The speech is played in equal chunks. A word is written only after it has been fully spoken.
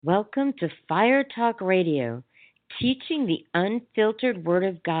Welcome to Fire Talk Radio, teaching the unfiltered Word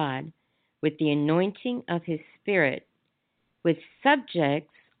of God with the anointing of His Spirit, with subjects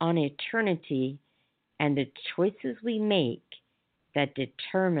on eternity and the choices we make that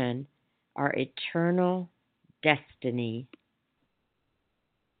determine our eternal destiny.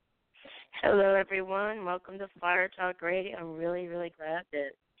 Hello, everyone. Welcome to Fire Talk Radio. I'm really, really glad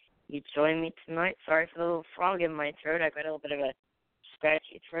that you joined me tonight. Sorry for the little frog in my throat. I've got a little bit of a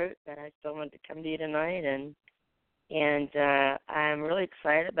scratchy throat, but I still wanted to come to you tonight, and I'm really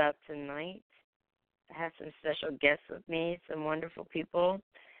excited about tonight. I have some special guests with me, some wonderful people,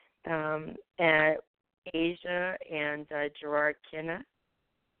 at Asia and Gerard Kinna.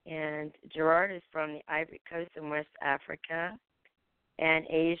 And Gerard is from the Ivory Coast in West Africa, and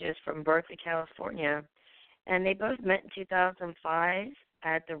Asia is from Berkeley, California. And they both met in 2005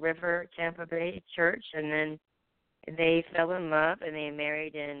 at the River Tampa Bay Church, and then they fell in love and they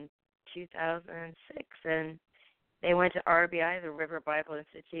married in 2006. And they went to RBI, the River Bible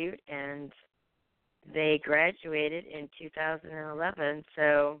Institute, and they graduated in 2011.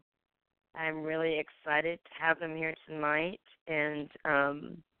 So I'm really excited to have them here tonight. And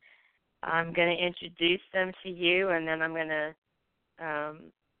I'm going to introduce them to you, and then I'm going to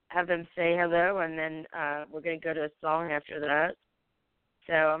have them say hello, and then we're going to go to a song after that.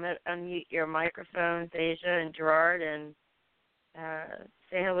 So I'm going to unmute your microphones, Asia and Gerard, and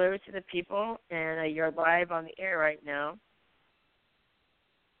say hello to the people. And you're live on the air right now.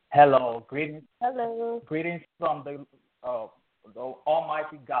 Hello, greetings. Hello. Greetings from the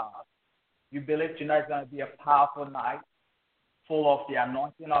Almighty God. You believe tonight is going to be a powerful night, full of the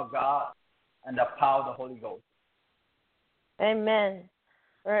anointing of God and the power of the Holy Ghost. Amen.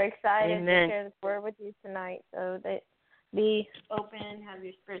 We're excited Amen. to share this word with you tonight. So that be open, have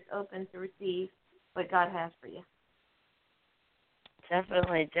your spirits open to receive what God has for you.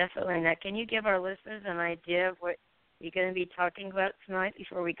 Definitely. Now, can you give our listeners an idea of what you're going to be talking about tonight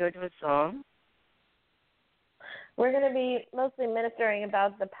before we go to a song? We're going to be mostly ministering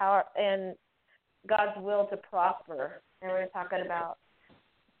about the power and God's will to prosper. And we're talking about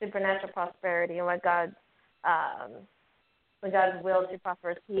supernatural prosperity and what God's will to prosper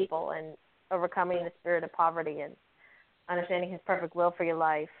His people and overcoming the spirit of poverty and understanding His perfect will for your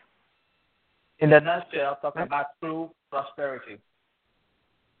life. In a nutshell, talking about true prosperity.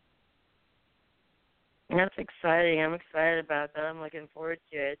 That's exciting. I'm excited about that. I'm looking forward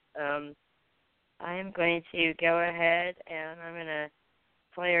to it. I am going to go ahead and I'm going to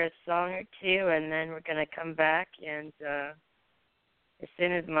play her a song or two, and then we're going to come back. And as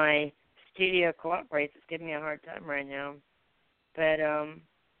soon as my studio cooperates, it's giving me a hard time right now. But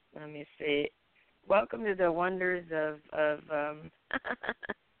let me see. Welcome to the wonders of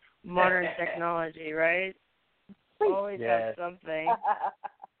modern technology, right? Always have something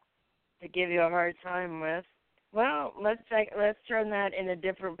to give you a hard time with. Well, let's turn that in a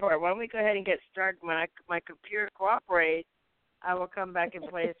different part. Why don't we go ahead and get started? When my computer cooperates, I will come back and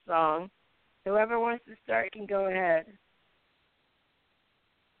play a song. Whoever wants to start can go ahead.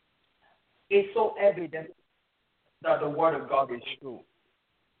 It's so evident that the Word of God is true.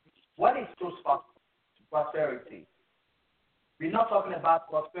 What is true prosperity? We're not talking about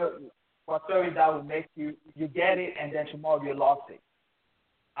prosperity that will make you get it and then tomorrow you lost it.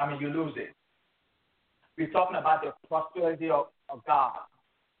 You lose it. We're talking about the prosperity of God,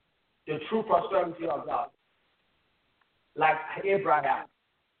 the true prosperity of God. Like Abraham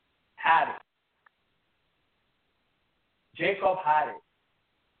had it. Jacob had it.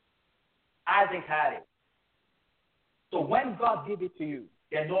 Isaac had it. So when God gives it to you,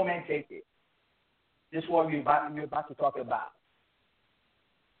 then no man take it. This is what we're about to talk about.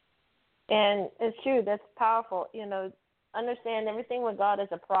 And it's true. That's powerful. Understand everything with God is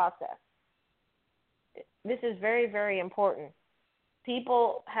a process. This is very, very important.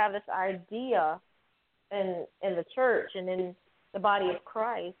 People have this idea in the church and in the body of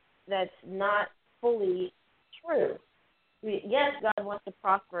Christ that's not fully true. Yes, God wants to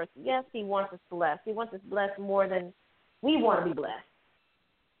prosper us. Yes, He wants us blessed. He wants us blessed more than we want to be blessed.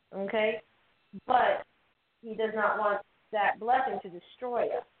 Okay? But He does not want that blessing to destroy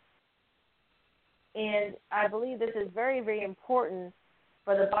us. And I believe this is very, very important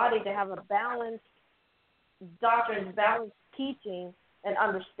for the body to have a balanced doctrine, balanced teaching, and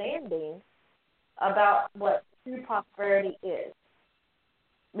understanding about what true prosperity is.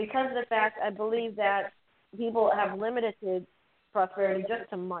 Because of the fact, I believe that people have limited prosperity just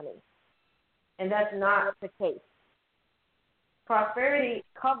to money, and that's not the case. Prosperity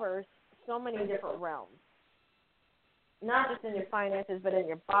covers so many different realms, not just in your finances, but in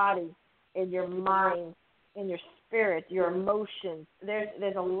your body, in your mind, in your spirit, your emotions.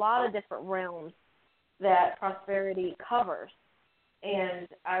 There's a lot of different realms that prosperity covers. And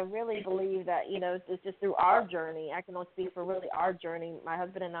I really believe that, it's just through our journey. I can only speak for really our journey, my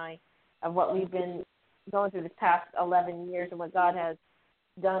husband and I, of what we've been going through this past 11 years and what God has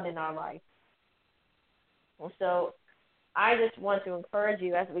done in our life. And so I just want to encourage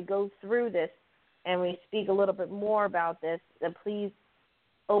you as we go through this and we speak a little bit more about this, that please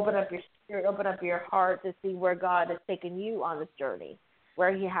open up your spirit, open up your heart to see where God has taken you on this journey,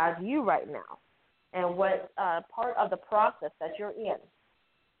 where he has you right now, and what part of the process that you're in.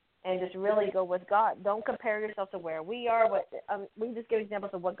 And just really go with God. Don't compare yourself to where we are. We just give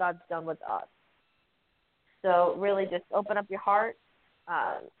examples of what God's done with us. So really just open up your heart.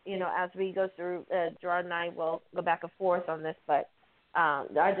 As we go through, Gerard and I will go back and forth on this, but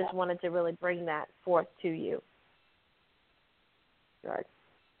I just wanted to really bring that forth to you. Gerard.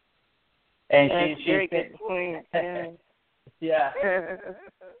 And that's very good point. Yeah.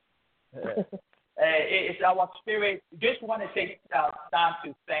 It's our spirit. Just want to take time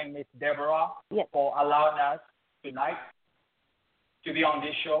to thank Miss Deborah for allowing us tonight to be on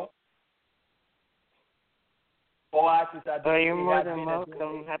this show. For us, you're more than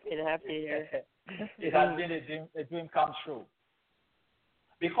welcome. Happy to have you here. It has been a dream come true.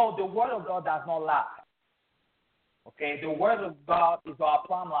 Because the Word of God does not lie. Okay, the Word of God is our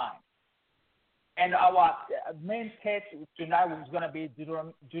plumb line. And our main text tonight is going to be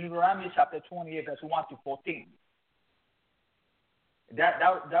Deuteronomy chapter 28, verse 1 to 14.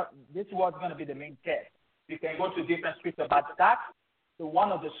 This was going to be the main text. You can go to different scriptures, but that's the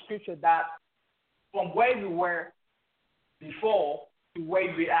one of the scriptures that from where we were before to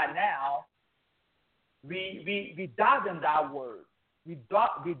where we are now, we dive in that word. We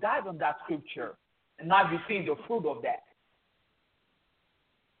dive in that scripture, and now we're seeing the fruit of that.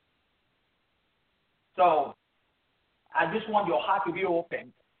 So I just want your heart to be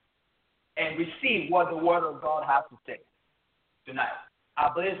open and receive what the Word of God has to say tonight.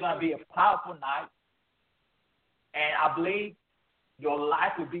 I believe it's going to be a powerful night, and I believe your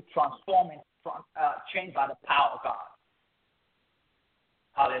life will be transformed and changed by the power of God.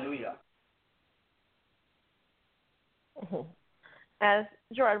 Hallelujah. As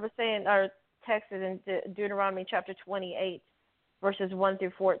Gerard was saying, our text is in Deuteronomy chapter 28, verses 1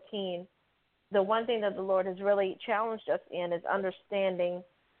 through 14. The one thing that the Lord has really challenged us in is understanding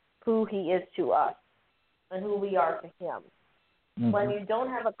who he is to us and who we are to him. Mm-hmm. When you don't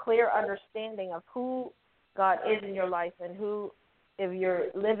have a clear understanding of who God is in your life and who, if you're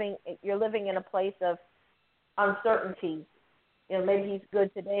living in a place of uncertainty, maybe he's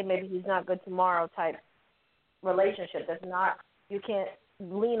good today, maybe he's not good tomorrow type relationship. You can't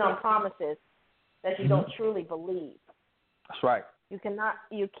lean on promises that you don't truly believe. That's right. You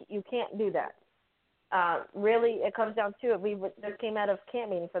can't do that. Really, it comes down to it. We just came out of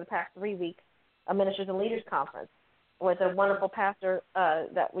camp meeting for the past 3 weeks, a Ministers and Leaders Conference, with a wonderful pastor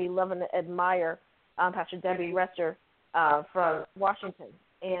that we love and admire, Pastor Debbie Rester from Washington.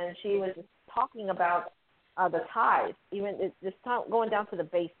 And she was just talking about the tithes, going down to the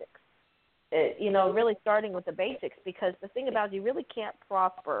basics. Really starting with the basics, because the thing about it, you really can't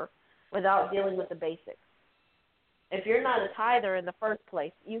prosper without dealing with the basics. If you're not a tither in the first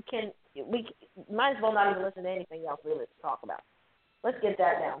place, we might as well not even listen to anything else we talk about. Let's get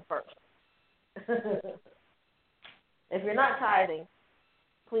that down first. If you're not tithing,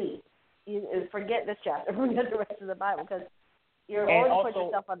 please, forget this chapter, forget the rest of the Bible, because you're always putting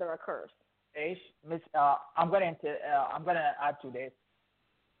yourself under a curse. I'm going to add to this.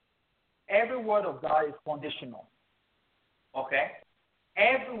 Every word of God is conditional. Okay?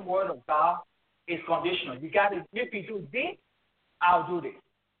 Every word of God is conditional. You got to, if you do this, I'll do this.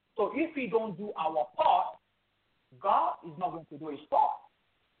 So if we don't do our part, God is not going to do his part.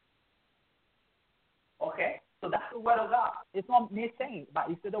 Okay? So that's the word of God. It's not me saying, but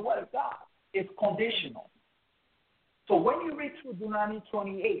it's the word of God. It's conditional. So when you read through Deuteronomy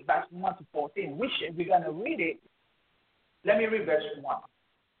 28, verse 1 to 14, which we're going to read it, let me read verse 1.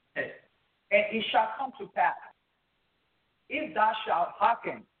 And it shall come to pass, if thou shalt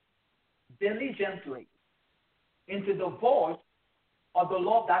hearken diligently into the voice of the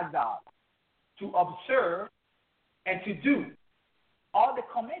Lord thy God, to observe and to do all the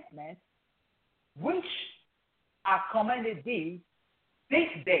commandments which I commanded thee this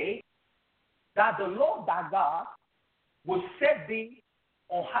day, that the Lord thy God will set thee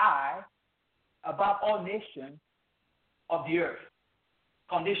on high above all nations of the earth.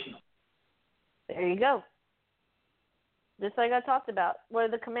 Conditional. There you go. Just like I talked about. What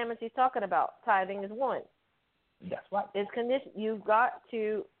are the commandments he's talking about? Tithing is one. That's right. It's condition. You've got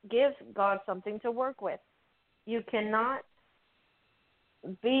to give God something to work with. You cannot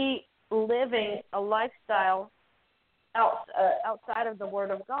be living a lifestyle outside of the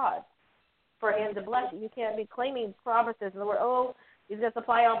Word of God for Him to bless you. You can't be claiming promises in the Word. Oh, He's going to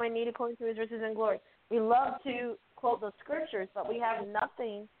supply all my need according to His riches and glory. We love to quote the scriptures, but we have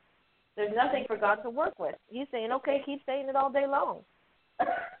nothing. There's nothing for God to work with. He's saying, okay, keep saying it all day long.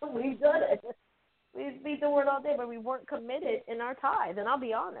 We've done it. We speak the word all day, but we weren't committed in our tithe. And I'll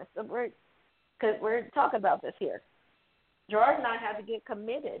be honest, we're talking about this here. Gerard and I had to get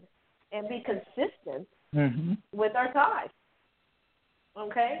committed and be consistent with our tithe.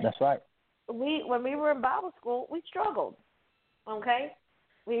 Okay? That's right. When we were in Bible school, we struggled. Okay?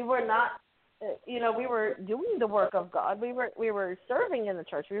 We were not, we were doing the work of God. We were serving in the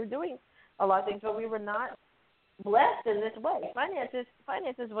church. We were doing a lot of things, but we were not blessed in this way. Finances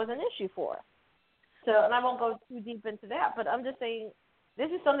was an issue for us. So, and I won't go too deep into that, but I'm just saying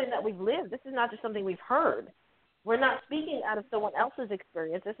this is something that we've lived. This is not just something we've heard. We're not speaking out of someone else's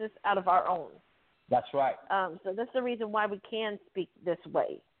experience. This is out of our own. That's right. So that's the reason why we can speak this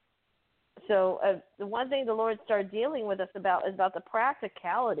way. So the one thing the Lord started dealing with us about is about the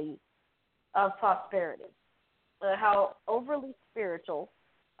practicality of prosperity, how overly spiritual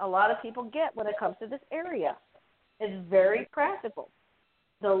a lot of people get when it comes to this area. It's very practical.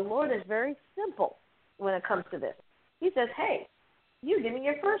 The Lord is very simple when it comes to this. He says, hey, you give me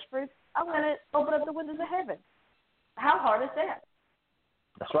your first fruits, I'm going to open up the windows of heaven. How hard is that?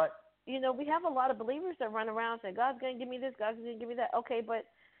 That's right. We have a lot of believers that run around and say, God's going to give me this, God's going to give me that. Okay, but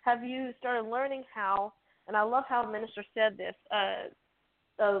have you started learning how, and I love how the minister said this,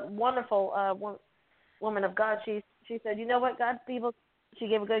 a wonderful woman of God, she said, you know what, God's people, she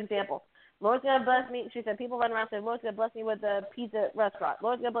gave a good example. Lord's going to bless me. She said, people run around and say, Lord's going to bless me with a pizza restaurant.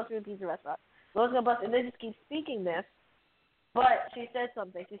 Lord's going to bless me with a pizza restaurant. Lord's going to bless me. And they just keep speaking this. But she said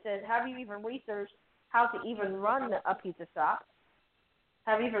something. She said, have you even researched how to even run a pizza shop?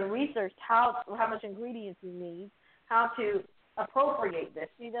 Have you even researched how much ingredients you need, how to appropriate this?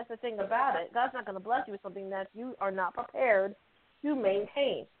 See, that's the thing about it. God's not going to bless you with something that you are not prepared to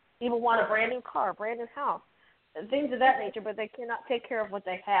maintain. People want a brand new car, a brand new house, and things of that nature, but they cannot take care of what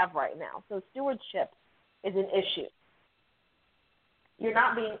they have right now. So stewardship is an issue. You're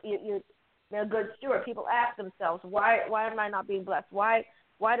not being you're a good steward. People ask themselves, why am I not being blessed? Why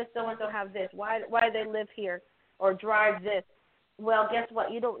does so-and-so have this? Why do they live here or drive this? Well, guess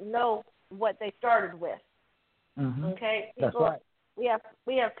what? You don't know what they started with. Mm-hmm. Okay? That's right. We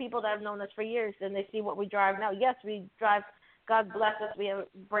have people that have known us for years, and they see what we drive now. Yes, we drive. God bless us. We have a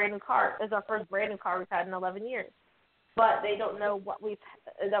brand new car. It's our first brand new car we've had in 11 years. But they don't know what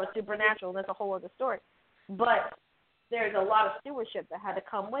that was supernatural, and that's a whole other story. But there's a lot of stewardship that had to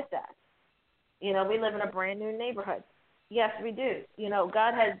come with that. We live in a brand new neighborhood. Yes, we do.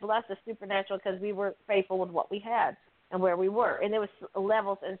 God has blessed us supernatural because we were faithful with what we had and where we were. And there was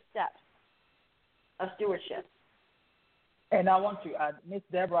levels and steps of stewardship. And I want to add, Miss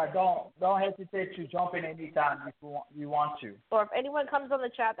Deborah, don't hesitate to jump in anytime if you want to. Or if anyone comes on the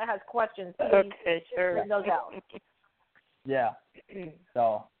chat that has questions, please okay, sure. bring those out. Yeah.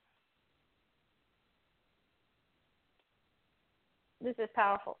 So this is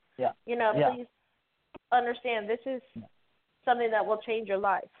powerful. Yeah. Please understand this is something that will change your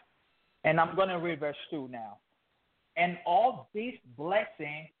life. And I'm going to read verse 2 now. And all these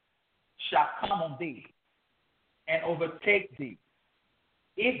blessings shall come on thee and overtake thee,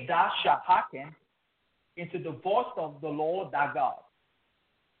 if thou shalt hearken into the voice of the Lord thy God.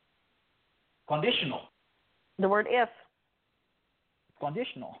 Conditional. The word if.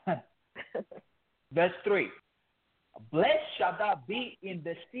 Conditional. Verse 3. Blessed shall thou be in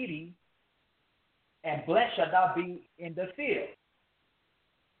the city, and blessed shall thou be in the field.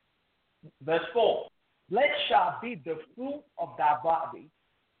 Verse 4. Blessed shall be the fruit of thy body,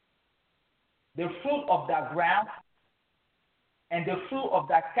 the fruit of thy ground, and the fruit of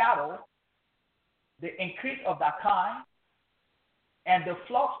thy cattle, the increase of thy kind, and the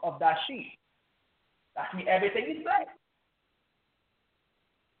flocks of thy sheep. That means everything is blessed.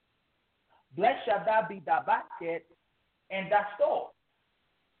 Blessed shall thou be thy basket and thy store.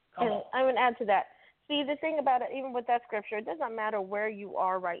 And I'm going to add to that. See, the thing about it, even with that scripture, it doesn't matter where you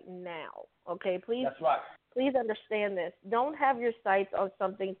are right now. Okay, please. That's right. Please understand this. Don't have your sights on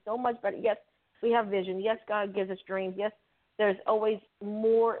something so much better. Yes, we have vision. Yes, God gives us dreams. Yes, there's always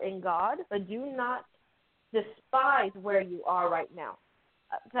more in God, but do not despise where you are right now.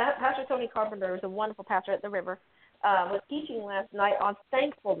 Pastor Tony Carpenter is a wonderful pastor at the River, was teaching last night on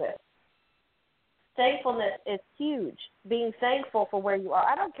thankfulness. Thankfulness is huge. Being thankful for where you are.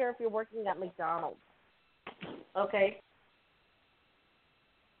 I don't care if you're working at McDonald's. Okay?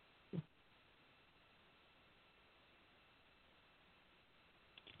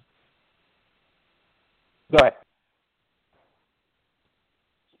 Go ahead.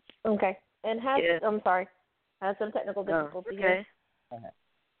 Okay. And I'm sorry. Had some technical difficulties. Okay. Go ahead.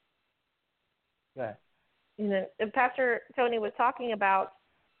 Go ahead. You know, and Pastor Tony was talking about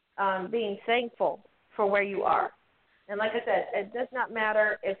being thankful for where you are. And like I said, it does not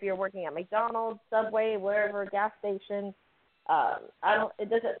matter if you're working at McDonald's, Subway, wherever, gas station.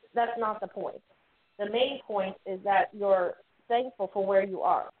 That's not the point. The main point is that you're thankful for where you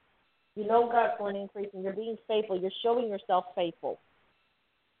are. You know God's going to increase, and you're being faithful. You're showing yourself faithful.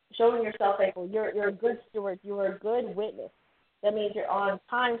 Showing yourself faithful. You're a good steward. You're a good witness. That means you're on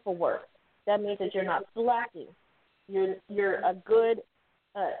time for work. That means that you're not slacking. You're a good.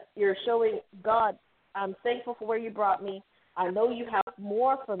 You're showing God, I'm thankful for where you brought me. I know you have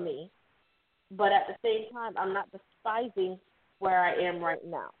more for me, but at the same time, I'm not despising where I am right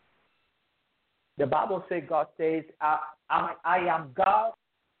now. The Bible says, God says, I am God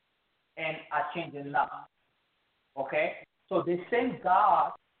and I change not. Okay? So the same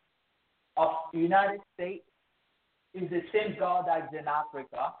God of the United States is the same God that's in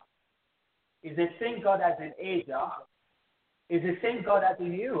Africa, is the same God that's in Asia, is the same God that's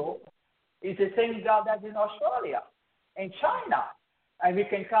in Europe, is the same God that's in Australia and China. And we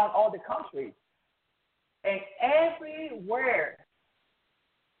can count all the countries. And everywhere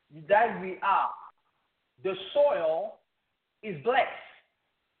that we are, the soil is blessed.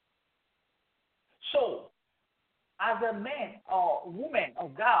 So, as a man or woman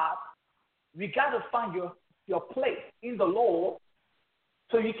of God, we got to find your place in the Lord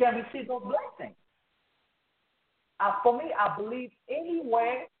so you can receive those blessings. For me, I believe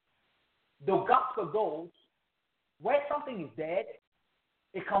anywhere the gospel goes, where something is dead,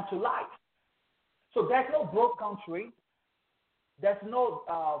 it comes to life. So there's no broke country. There's no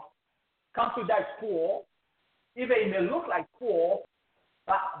country that's poor. Even it may look like poor,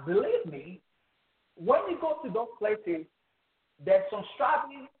 but believe me, when you go to those places, there's some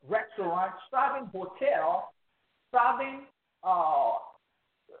thriving restaurants, thriving hotel, thriving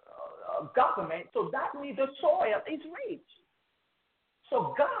government. So that means the soil is rich.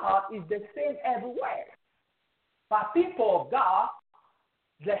 So God is the same everywhere. But people of God,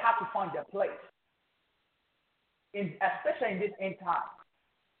 they have to find their place, especially in this end time.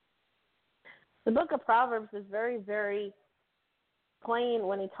 The book of Proverbs is very, very plain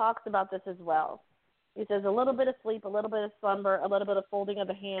when he talks about this as well. He says, a little bit of sleep, a little bit of slumber, a little bit of folding of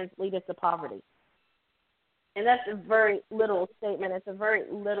the hands leadeth to poverty. And that's a very literal statement. It's a very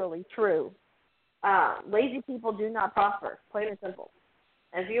literally true. Lazy people do not prosper, plain and simple.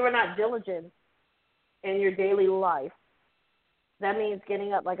 If you are not diligent in your daily life, that means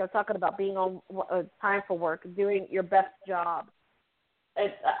getting up, like I was talking about, being on time for work, doing your best job.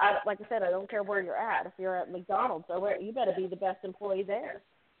 Like I said, I don't care where you're at. If you're at McDonald's, you better be the best employee there.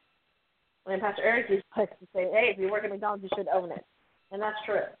 And Pastor Eric used to say, hey, if you work at McDonald's, you should own it. And that's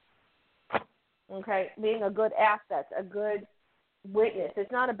true. Okay? Being a good asset, a good witness.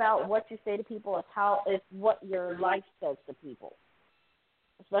 It's not about what you say to people, it's what your life says to people.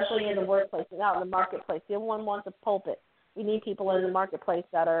 Especially in the workplace and out in the marketplace. Everyone wants a pulpit. We need people in the marketplace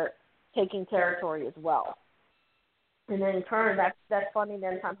that are taking territory as well. And then in turn, that's funding the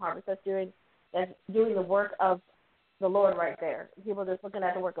end time harvest. That's doing the work of the Lord right there. People just looking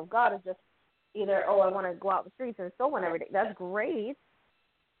at the work of God is just either, I want to go out the streets and sow one every day. That's great,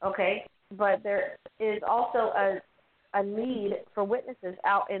 okay, but there is also a need for witnesses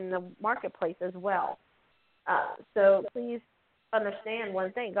out in the marketplace as well. So please understand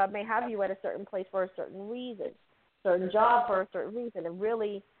one thing. God may have you at a certain place for a certain reason, certain job for a certain reason. And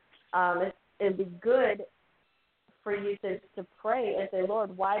really, it'd be good for you to pray and say,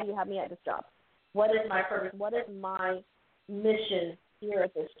 Lord, why do you have me at this job? What is my purpose? What is my mission here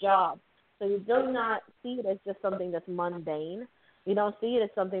at this job? So you do not see it as just something that's mundane. You don't see it as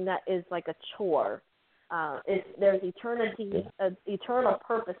something that is like a chore. There's eternal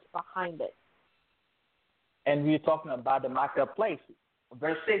purpose behind it. And we're talking about the marketplace.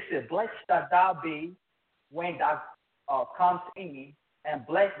 Verse 6 says, blessed shalt thou be when thou comes in, and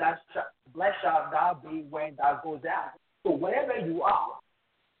blessed shalt thou be when thou goes out. So wherever you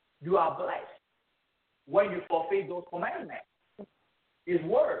are blessed when you fulfill those commandments. His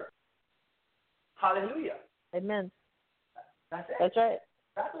word. Hallelujah. Amen. That's it. That's right.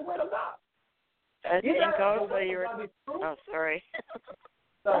 That's the word of God. I think also you were. Oh, sorry.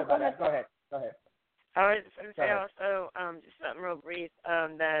 Sorry about that. Go ahead. I was going to say also, just something real brief,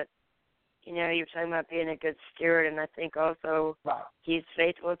 that, you were talking about being a good steward, and I think also he's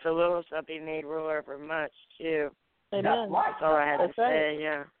faithful with the little, so be made ruler over much, too. Amen. That's all I had to say,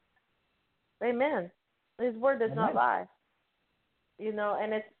 yeah. Amen. His word does not lie.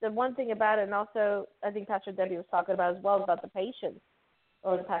 And it's the one thing about it, and also I think Pastor Debbie was talking about as well about the patience,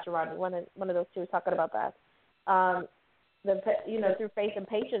 or the Pastor Rodney, one of those two was talking about that. Through faith and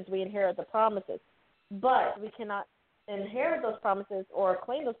patience we inherit the promises, but we cannot inherit those promises or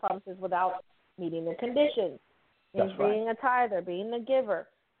claim those promises without meeting the conditions. That's being a tither, being a giver.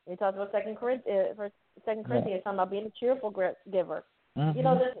 We talked about Second Corinthians, talking about being a cheerful giver.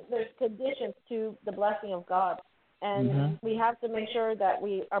 There's conditions to the blessing of God. And we have to make sure that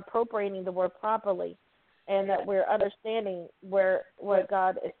we are appropriating the word properly and that we're understanding what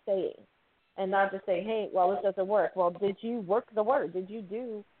God is saying, and not just saying, hey, well, this doesn't work. Well, did you work the word? Did you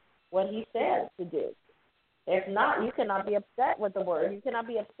do what he said to do? If not, you cannot be upset with the word. You cannot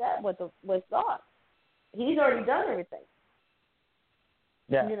be upset with God. He's already done everything.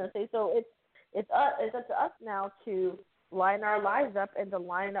 Yeah. So it's up to us now to line our lives up and to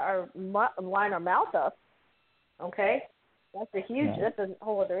line our mouth up. Okay, that's a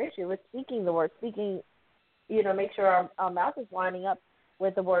whole other issue with speaking the word, make sure our mouth is lining up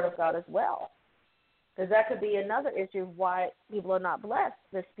with the word of God as well, because that could be another issue of why people are not blessed.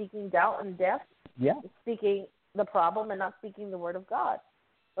 They're speaking doubt and death, speaking the problem and not speaking the word of God.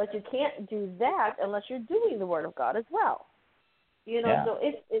 But you can't do that unless you're doing the word of God as well. So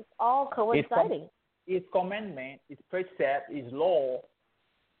it's all coinciding. His commandment, his precept, his law,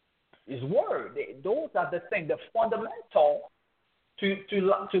 his word. Those are the things, the fundamental to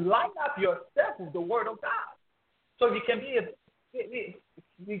line up yourself with the word of God, so you can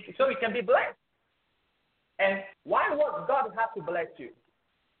be blessed. And why would God have to bless you?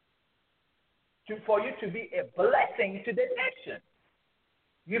 For you to be a blessing to the nation.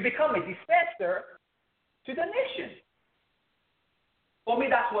 You become a dispenser to the nation. For me,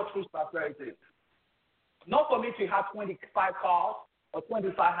 that's what true prosperity is. Not for me to have 25 cars or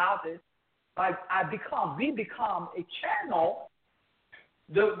 25 houses, but we become a channel.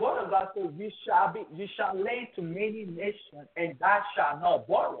 The word of God says, you shall lend to many nations, and thou shalt not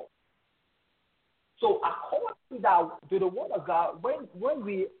borrow. So according to the word of God, when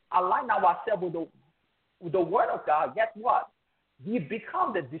we align ourselves with the word of God, guess what? We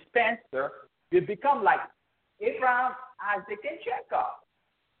become the dispenser. We become like Abraham, Isaac, and Jacob.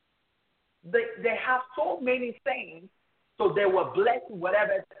 They have so many things, so they were blessed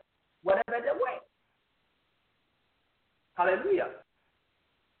whatever they went. Hallelujah.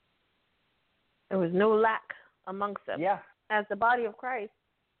 There was no lack amongst them. Yeah. As the body of Christ,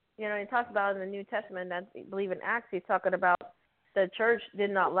 he talks about in the New Testament, I believe in Acts, he's talking about the church did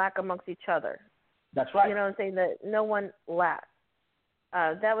not lack amongst each other. That's right. Saying that no one lacked.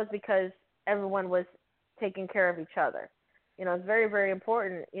 That was because everyone was taking care of each other. It's very, very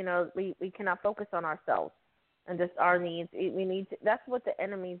important. We cannot focus on ourselves and just our needs. We need to, that's what the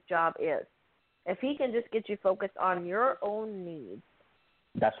enemy's job is. If he can just get you focused on your own needs,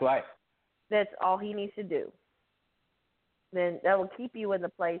 that's right. That's all he needs to do. Then that will keep you in the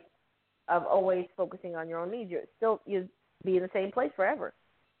place of always focusing on your own needs. You'll be in the same place forever,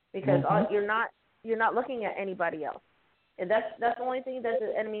 because you're not looking at anybody else. And that's the only thing that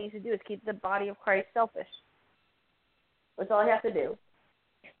the enemy needs to do is keep the body of Christ selfish. That's all he has to do.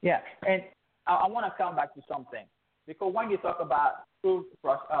 Yeah, and I want to come back to something, because when you talk about true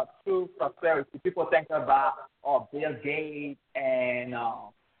prosperity, people think about Bill Gates and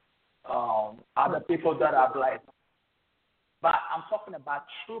other people that are blessed. But I'm talking about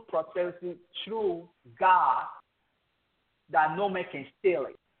true prosperity, true God, that no man can steal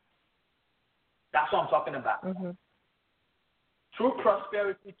it. That's what I'm talking about. True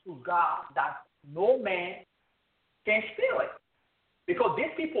prosperity to God that no man can steal it. Because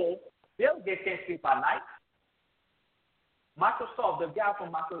these people, Bill Gates can't sleep at night. Microsoft, the guy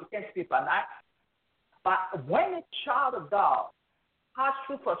from Microsoft, can't sleep at night. But when a child of God has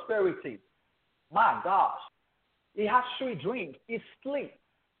true prosperity, my gosh, he has sweet dreams. He sleeps.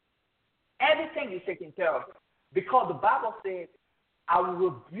 Everything is taken care of. Because the Bible says, I will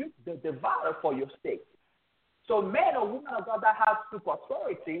rebuke the devourer for your sake. So men or women of God that have true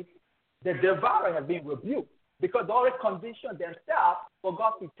prosperity, the devourer has been rebuked. Because they already conditioned themselves for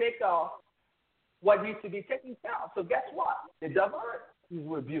God to take what needs to be taken care of. So guess what? The devourer is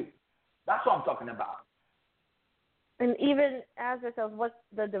rebuked. That's what I'm talking about. And even ask ourselves, what's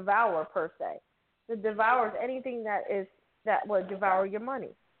the devourer per se? The devourer is anything that would devour your money,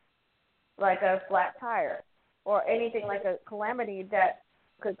 like a flat tire, or anything like a calamity that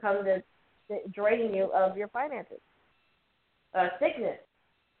could come to drain you of your finances. Sickness,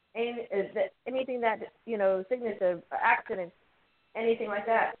 anything that sickness, accidents, anything like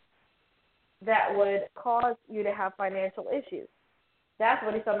that would cause you to have financial issues. That's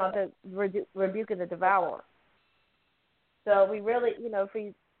what he's talking about, the rebuking the devourer. So we really,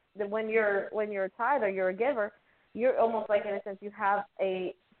 when you're a tither, you're a giver, you're almost like, in a sense, you have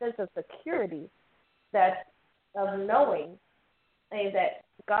a sense of security that of knowing and that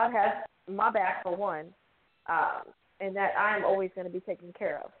God has my back for one, and that I'm always going to be taken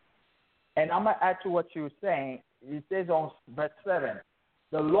care of. And I'm going to add to what you were saying. It says on verse 7,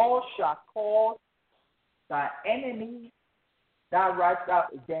 the Lord shall cause thy enemy that rise up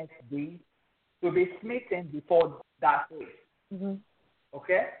against thee to be smitten before thy face. Mm-hmm.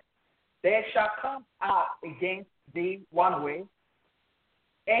 Okay? They shall come out against thee one way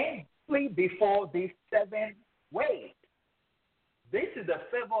and flee before thee 7 ways. This is the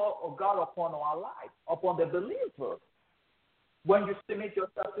favor of God upon our life, upon the believer. When you submit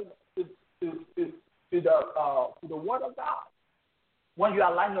yourself to the Word of God, when you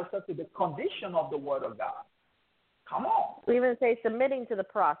align yourself to the condition of the Word of God. Come on. We even say submitting to the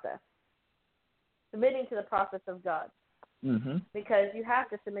process of God. Mm-hmm. Because you have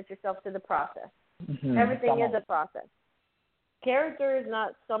to submit yourself to the process. Mm-hmm. Everything is a process. Character is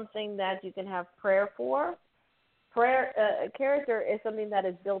not something that you can have prayer for. Character is something that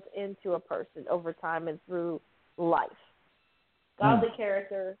is built into a person over time and through life. Godly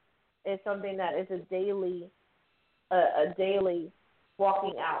character is something that is a daily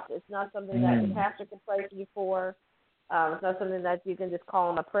walking out. It's not something that the pastor can pray for you for. It's not something that you can just call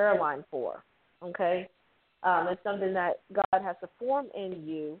on a prayer line for. Okay? It's something that God has to form in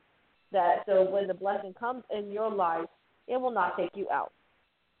you, that so when the blessing comes in your life, it will not take you out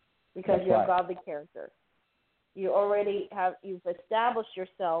because That's you're right. a godly character. You've established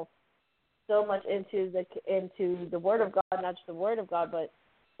yourself so much into the Word of God, not just the Word of God, but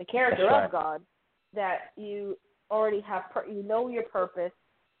the character That's right. of God, that you already have. You know your purpose.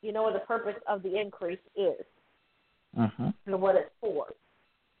 You know what the purpose of the increase is, and what it's for.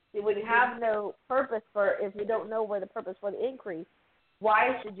 See, when you have no purpose if you don't know where the purpose for the increase,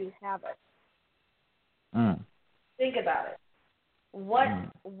 why should you have it? Think about it.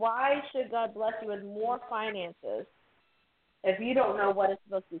 Why should God bless you with more finances if you don't know what it's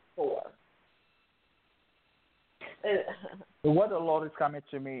supposed to be for? The word of the Lord is coming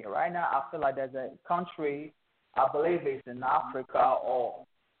to me. Right now, I feel like there's a country, I believe it's in Africa or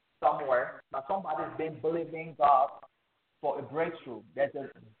somewhere, but somebody's been believing God for a breakthrough. There's a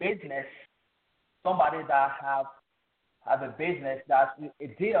business, somebody that have a business that's a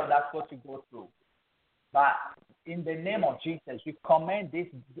deal that's supposed to go through. But in the name of Jesus, you command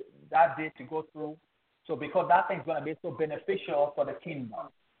that deal to go through. So because that thing's going to be so beneficial for the kingdom.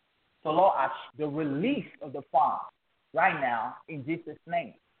 So Lord, ask the release of the funds right now in Jesus'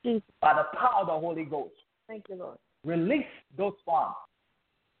 name. Jesus. By the power of the Holy Ghost. Thank you, Lord. Release those funds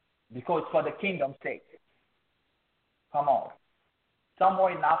because for the kingdom's sake. Come on.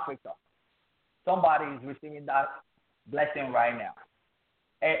 Somewhere in Africa, somebody is receiving that blessing right now.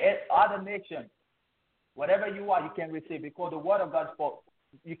 And other nations, whatever you are, you can receive because the word of God,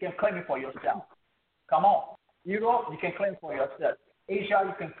 you can claim it for yourself. Come on. Europe, you can claim for yourself. Asia,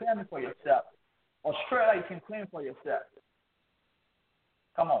 you can claim it for yourself. Australia, you can claim for yourself.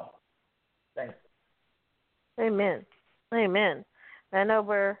 Come on. Thanks. Amen. Amen. I know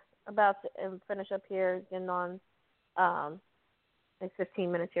we're about to finish up here, getting on like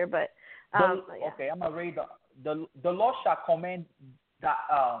 15 minutes here, but yeah. Okay, I'm gonna read the Lord shall command that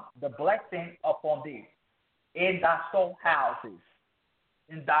the blessing upon thee in thy storehouses.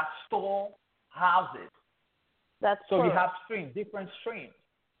 In thy storehouses. That's so plural. You have streams, different streams.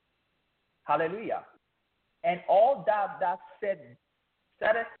 Hallelujah. And all that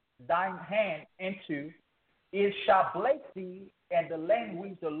setteth thine hand into, it shall bless thee and the land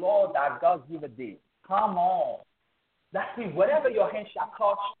which the Lord thy God giveth thee. Come on. That's it. Whatever your hand shall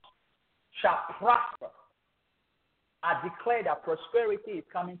touch shall prosper. I declare that prosperity is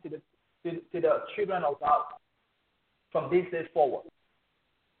coming to the children of God from this day forward.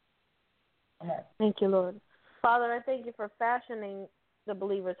 Come on. Thank you, Lord. Father, I thank you for fashioning the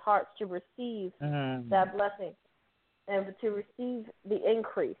believer's hearts to receive that blessing and to receive the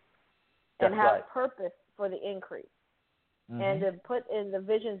increase and have purpose for the increase and to put in the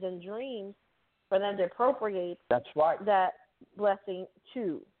visions and dreams for them to appropriate that blessing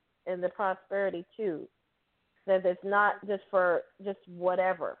too and the prosperity too. That it's not just for just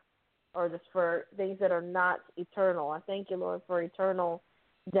whatever or just for things that are not eternal. I thank you, Lord, for eternal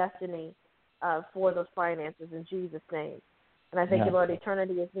destiny for those finances in Jesus' name. And I thank you, Lord,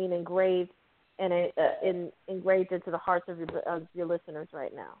 eternity is being engraved and engraved into the hearts of your listeners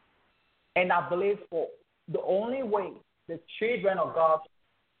right now. And I believe for the only way the children of God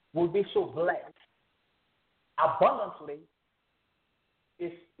will be so blessed abundantly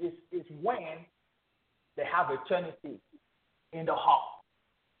is when they have eternity in the heart.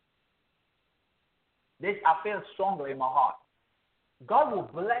 This I feel strongly in my heart. God will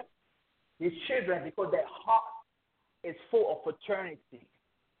bless His children because their heart is full of fraternity.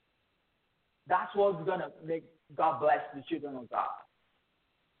 That's what's going to make God bless the children of God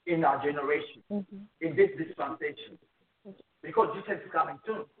in our generation, in this dispensation. Because Jesus is coming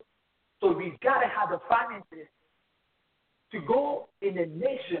soon. So we got to have the finances to go in the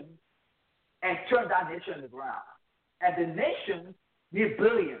nation and turn that nation to the ground. And the nation needs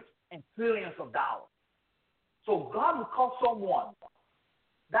billions and trillions of dollars. So God will call someone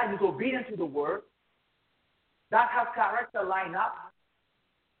that is obedient to the word, that has character line up,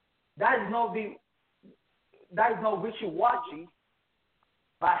 that is not wishy-washy,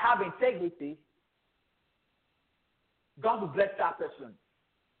 but have integrity. God will bless that person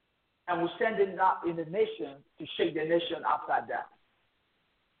and will send it out in the nation to shake the nation upside down.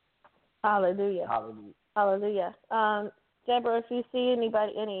 Hallelujah. Hallelujah. Hallelujah. Deborah, if you see any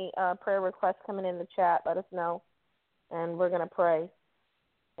prayer requests coming in the chat, let us know, and we're going to pray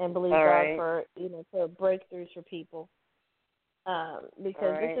and believe God for for breakthroughs for people,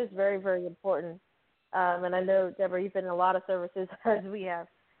 because this is very, very important. And I know, Deborah, you've been in a lot of services as we have.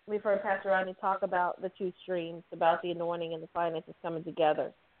 We've heard Pastor Rodney talk about the two streams, about the anointing and the finances coming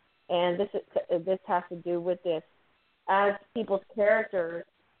together, and this has to do with this as people's character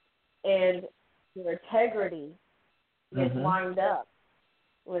and their integrity gets lined up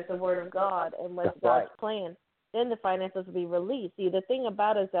with the Word of God and with God's plan, then the finances will be released. See, the thing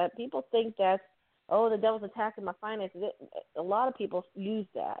about it is that people think that, the devil's attacking my finances. A lot of people use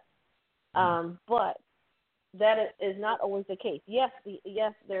that, but that is not always the case. Yes,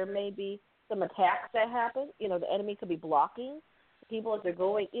 there may be some attacks that happen. The enemy could be blocking people as they're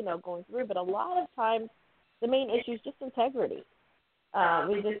going through, but a lot of times the main issue is just integrity.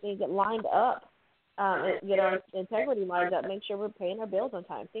 We just need to get lined up, get our integrity lined up, make sure we're paying our bills on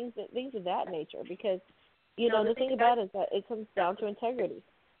time, things of that nature. Because, the thing about it is that it comes down to integrity.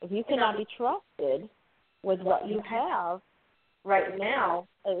 If you cannot be trusted with what you have right now,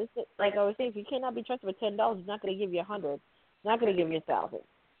 like I was saying, if you cannot be trusted with $10, he's not going to give you $100. He's not going to give you $1,000.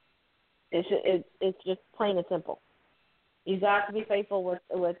 It's just plain and simple. You got to be faithful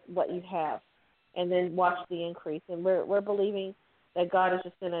with what you have, and then watch the increase. And we're believing that God is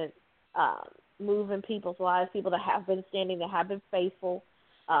just going to move in people's lives, people that have been standing, that have been faithful,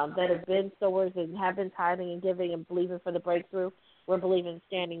 that have been sowers and have been tithing and giving and believing for the breakthrough. We're believing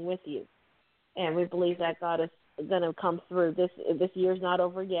standing with you. And we believe that God is going to come through. This year's not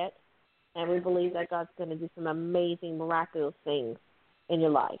over yet, and we believe that God's going to do some amazing, miraculous things in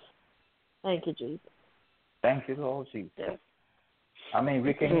your life. Thank you, Jesus. Thank you, Lord Jesus. I mean,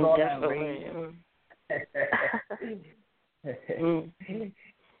 we can go and read.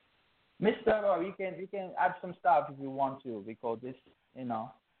 Mr. You can add some stuff if you want to, because this,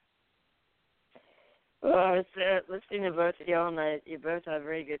 Well, I was listening to both of y'all, and you both have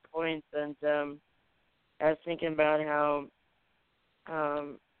very good points. And I was thinking about how,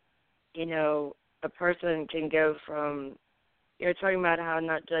 a person can go from, you're talking about how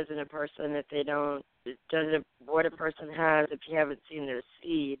not judging a person if they don't, judging what a person has if you haven't seen their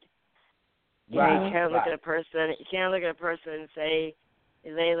seed. You can't look at a person. You can't look at a person and say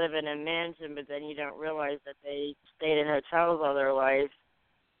they live in a mansion, but then you don't realize that they stayed in hotels all their life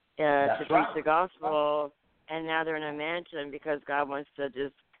to preach the gospel, and now they're in a mansion because God wants to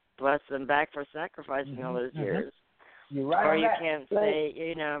just bless them back for sacrificing all those years. You're right. Or you can't say,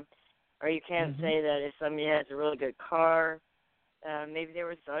 or you can't say that if somebody has a really good car, maybe they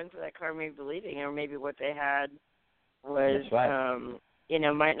were selling for that car, maybe believing, or maybe what they had was,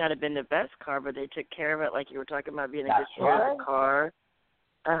 might not have been the best car, but they took care of it, like you were talking about being a good steward of the car.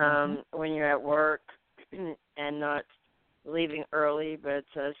 When you're at work and not leaving early, but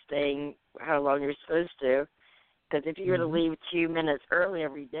staying how long you're supposed to. Because if you were to leave 2 minutes early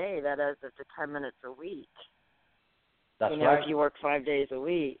every day, that adds up to 10 minutes a week. That's if you work 5 days a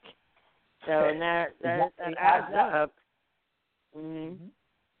week. So and that adds up. Mm-hmm.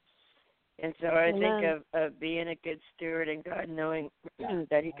 And so I think of being a good steward and God knowing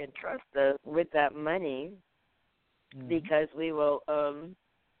that He can trust us with that money, because we will,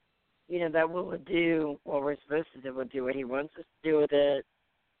 that we'll do what we're supposed to do. We'll do what He wants us to do with it.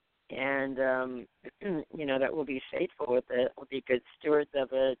 And, that we'll be faithful with it. We'll be good stewards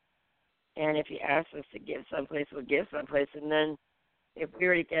of it. And if He asks us to give someplace, we'll give someplace. And then if we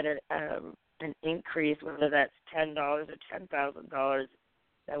were to get an increase, whether that's $10 or $10,000,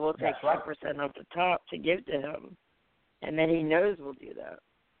 that we'll take 5% off the top to give to Him. And then He knows we'll do that.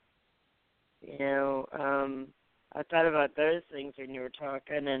 I thought about those things when you were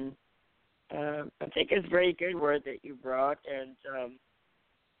talking, I think it's a very good word that you brought, and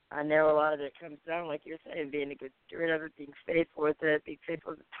I know a lot of it comes down, like you're saying, being a good steward of it, being faithful with it, being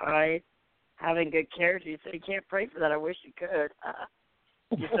faithful to the tithe, having good character. You said you can't pray for that. I wish you could.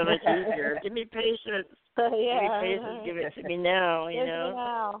 It's so much easier. Give me patience. Yeah, give me patience. Give it to me now. You Give know. me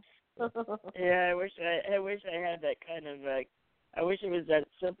now. Yeah, I wish I had that kind of. I wish it was that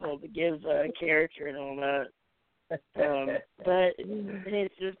simple to give character and all that. But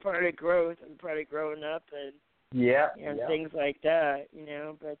it's just part of growth and part of growing up and things like that, you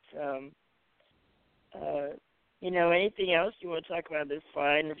know. But you know, anything else you want to talk about is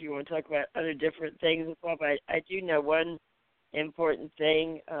fine. If you want to talk about other different things as well, but I do know one important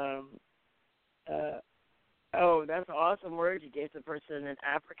thing. Oh, that's an awesome word you gave to the person in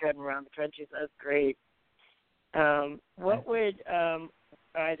Africa and around the country. So that's great. What would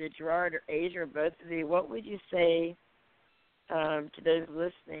either Gerard or Asia or both of you, what would you say to those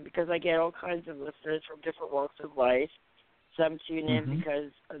listening? Because I get all kinds of listeners from different walks of life. Some tune in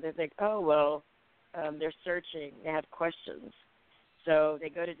because they think, oh, well, they're searching, they have questions. So they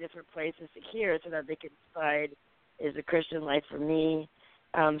go to different places to hear so that they can decide, is the Christian life for me?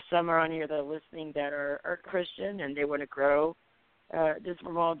 Some are on here that are listening that are Christian and they want to grow, just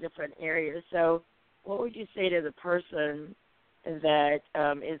from all different areas. So what would you say to the person that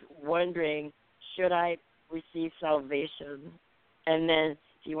is wondering, should I receive salvation? And then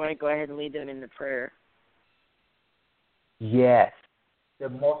do you want to go ahead and lead them in the prayer? Yes. The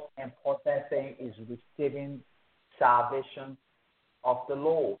most important thing is receiving salvation of the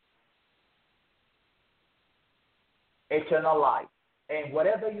Lord. Eternal life. And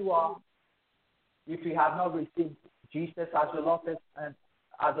whatever you are, if you have not received Jesus as your Lord and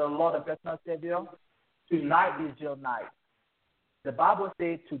as a Lord and personal Savior, tonight is your night. The Bible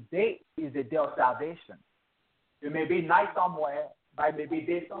says today is the day of salvation. It may be night somewhere, but it may be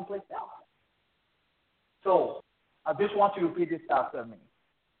day someplace else. So, I just want you to repeat this after me.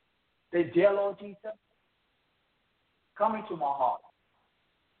 Say, dear Lord Jesus, come into my heart.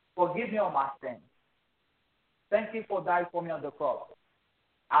 Forgive me of my sins. Thank you for dying for me on the cross.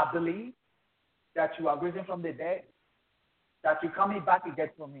 I believe that you are risen from the dead, that you're coming back again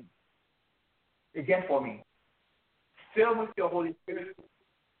for me. Fill me with your Holy Spirit.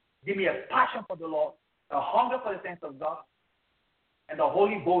 Give me a passion for the Lord, a hunger for the things of God, and a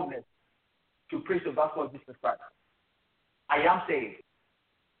holy boldness to preach the gospel of Jesus Christ. I am saved.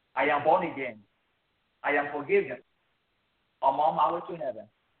 I am born again. I am forgiven. I'm on my way to heaven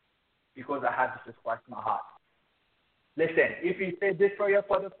because I have Jesus Christ in my heart. Listen, if you say this prayer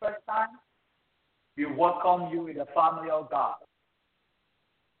for the first time, we welcome you in the family of God.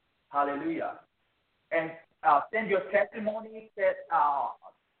 Hallelujah. And send your testimony.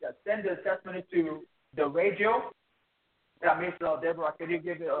 Send the testimony to the radio. Miss Deborah, can you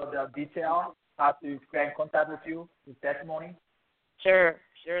give the detail how to get in contact with you, the testimony? Sure.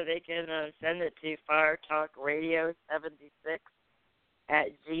 They can send it to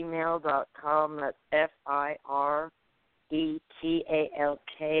firetalkradio76@gmail.com. That's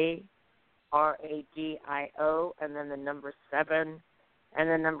FIRETALKRADIO, and then the number 7, and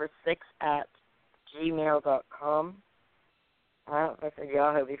the number 6@gmail.com. I don't know if I said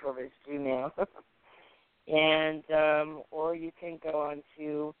Yahoo before, but it's Gmail. And or you can go on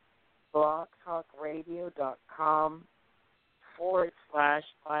to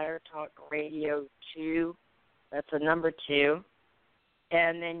blogtalkradio.com/firetalkradio2. That's the number 2.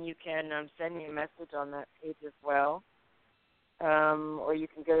 And then you can send me a message on that page as well. Or you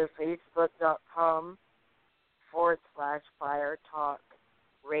can go to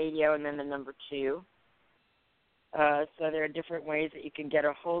facebook.com/firetalkradio and then the number 2. So there are different ways that you can get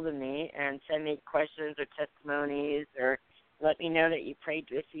a hold of me and send me questions or testimonies, or let me know that you prayed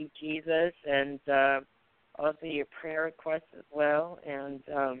to receive Jesus, and also your prayer requests as well. And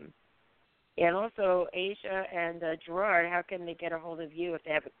also, Asia and Gerard, how can they get a hold of you if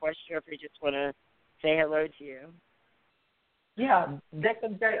they have a question or if they just want to say hello to you? Yeah, they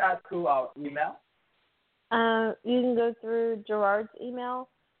can get us through our email. You can go through Gerard's email,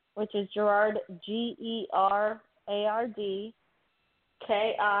 which is Gerard, GERARD,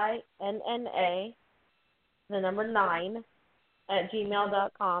 KINNA, the number 9,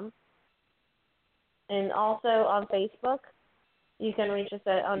 @gmail.com. And also on Facebook, you can reach us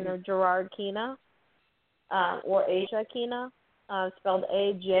under Gerard Kinna or Asia Kinna, spelled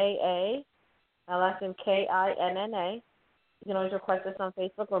AJA, last name KINNA. You can always request us on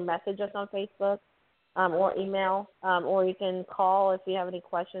Facebook or message us on Facebook or email, or you can call if you have any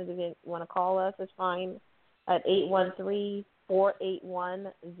questions. If you want to call us, it's fine, at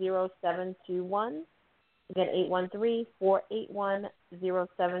 813-481-0721. Again,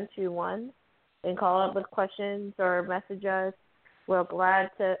 813-481-0721. and call up with questions or message us. We're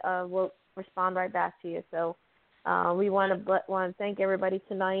glad to we'll respond right back to you. So we want to thank everybody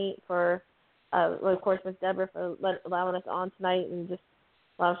tonight for, of course, Ms. Deborah for allowing us on tonight and just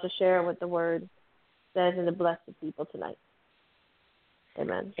allow us to share what the Word says and to bless the people tonight.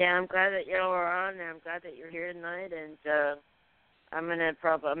 Amen. Yeah, I'm glad that y'all are on, and I'm glad that you're here tonight. And I'm gonna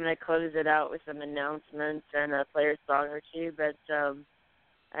close it out with some announcements and play a song or two. But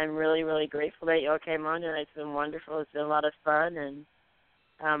I'm really, really grateful that y'all came on tonight. It's been wonderful. It's been a lot of fun, and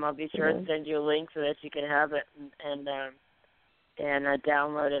I'll be sure to send you a link so that you can have it and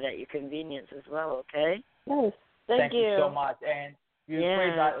download it at your convenience as well. Okay? Yes. Thank you so much. And we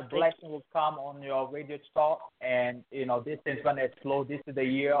pray that a blessing will come on your radio talk, and this is going to explode. This is the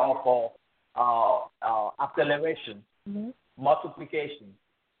year of acceleration, multiplication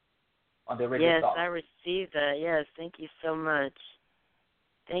on the radio talk. Yes, I received that. Yes, thank you so much.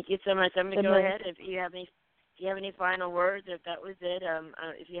 Thank you so much. I'm going to go ahead. If you have any final words, if that was it,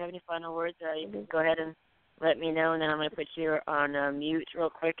 if you have any final words, you can go ahead and let me know, and then I'm going to put you on mute real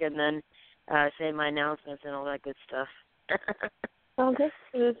quick, and then say my announcements and all that good stuff. Okay.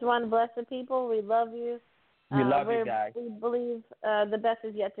 We just want to bless the people. We love you. We love you guys. We believe the best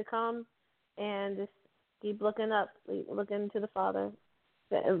is yet to come, and just keep looking up, looking to the Father.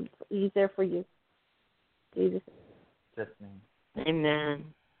 He's there for you. Jesus. Amen.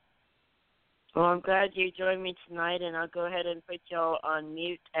 Well, I'm glad you joined me tonight, and I'll go ahead and put y'all on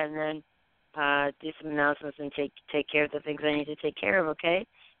mute, and then do some announcements and take care of the things I need to take care of. Okay?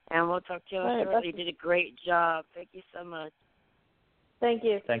 And we'll talk to y'all shortly. You did a great job. Thank you so much. Thank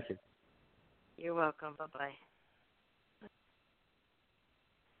you. Thank you. You're welcome. Bye-bye.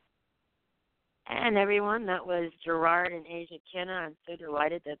 And everyone, that was Gerard and Asia Kinna. I'm so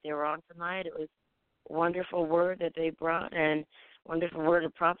delighted that they were on tonight. It was a wonderful word that they brought and wonderful word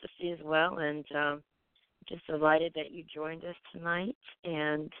of prophecy as well. And just delighted that you joined us tonight.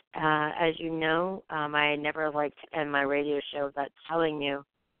 And as you know, I never like to end my radio show without telling you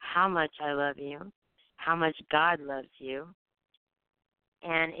how much I love you, how much God loves you.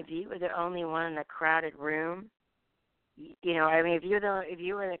 And if you were the only one in a crowded room, if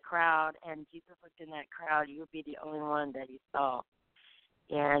you were the crowd and Jesus looked in that crowd, you would be the only one that he saw.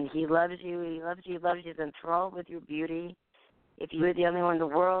 And he loves you. He loves you. He loves you. He's enthralled with your beauty. If you were the only one in the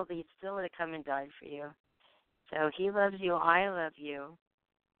world, he still would have come and died for you. So he loves you. I love you.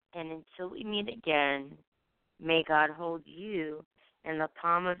 And until we meet again, may God hold you in the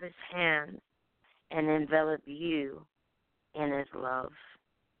palm of his hand and envelop you in his love.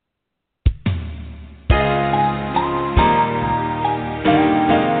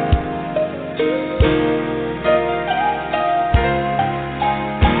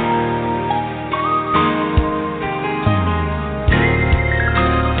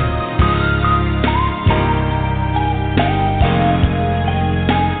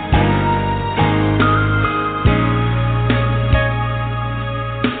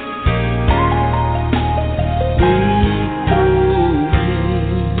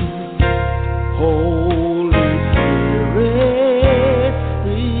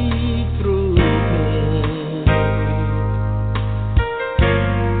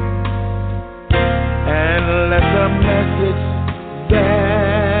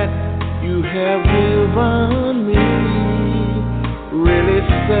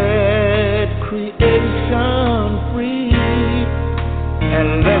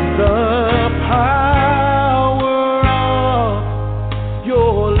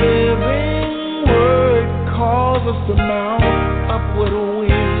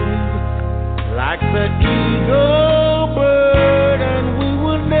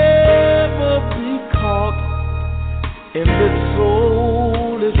 In the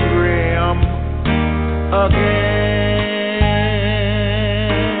soulless realm again.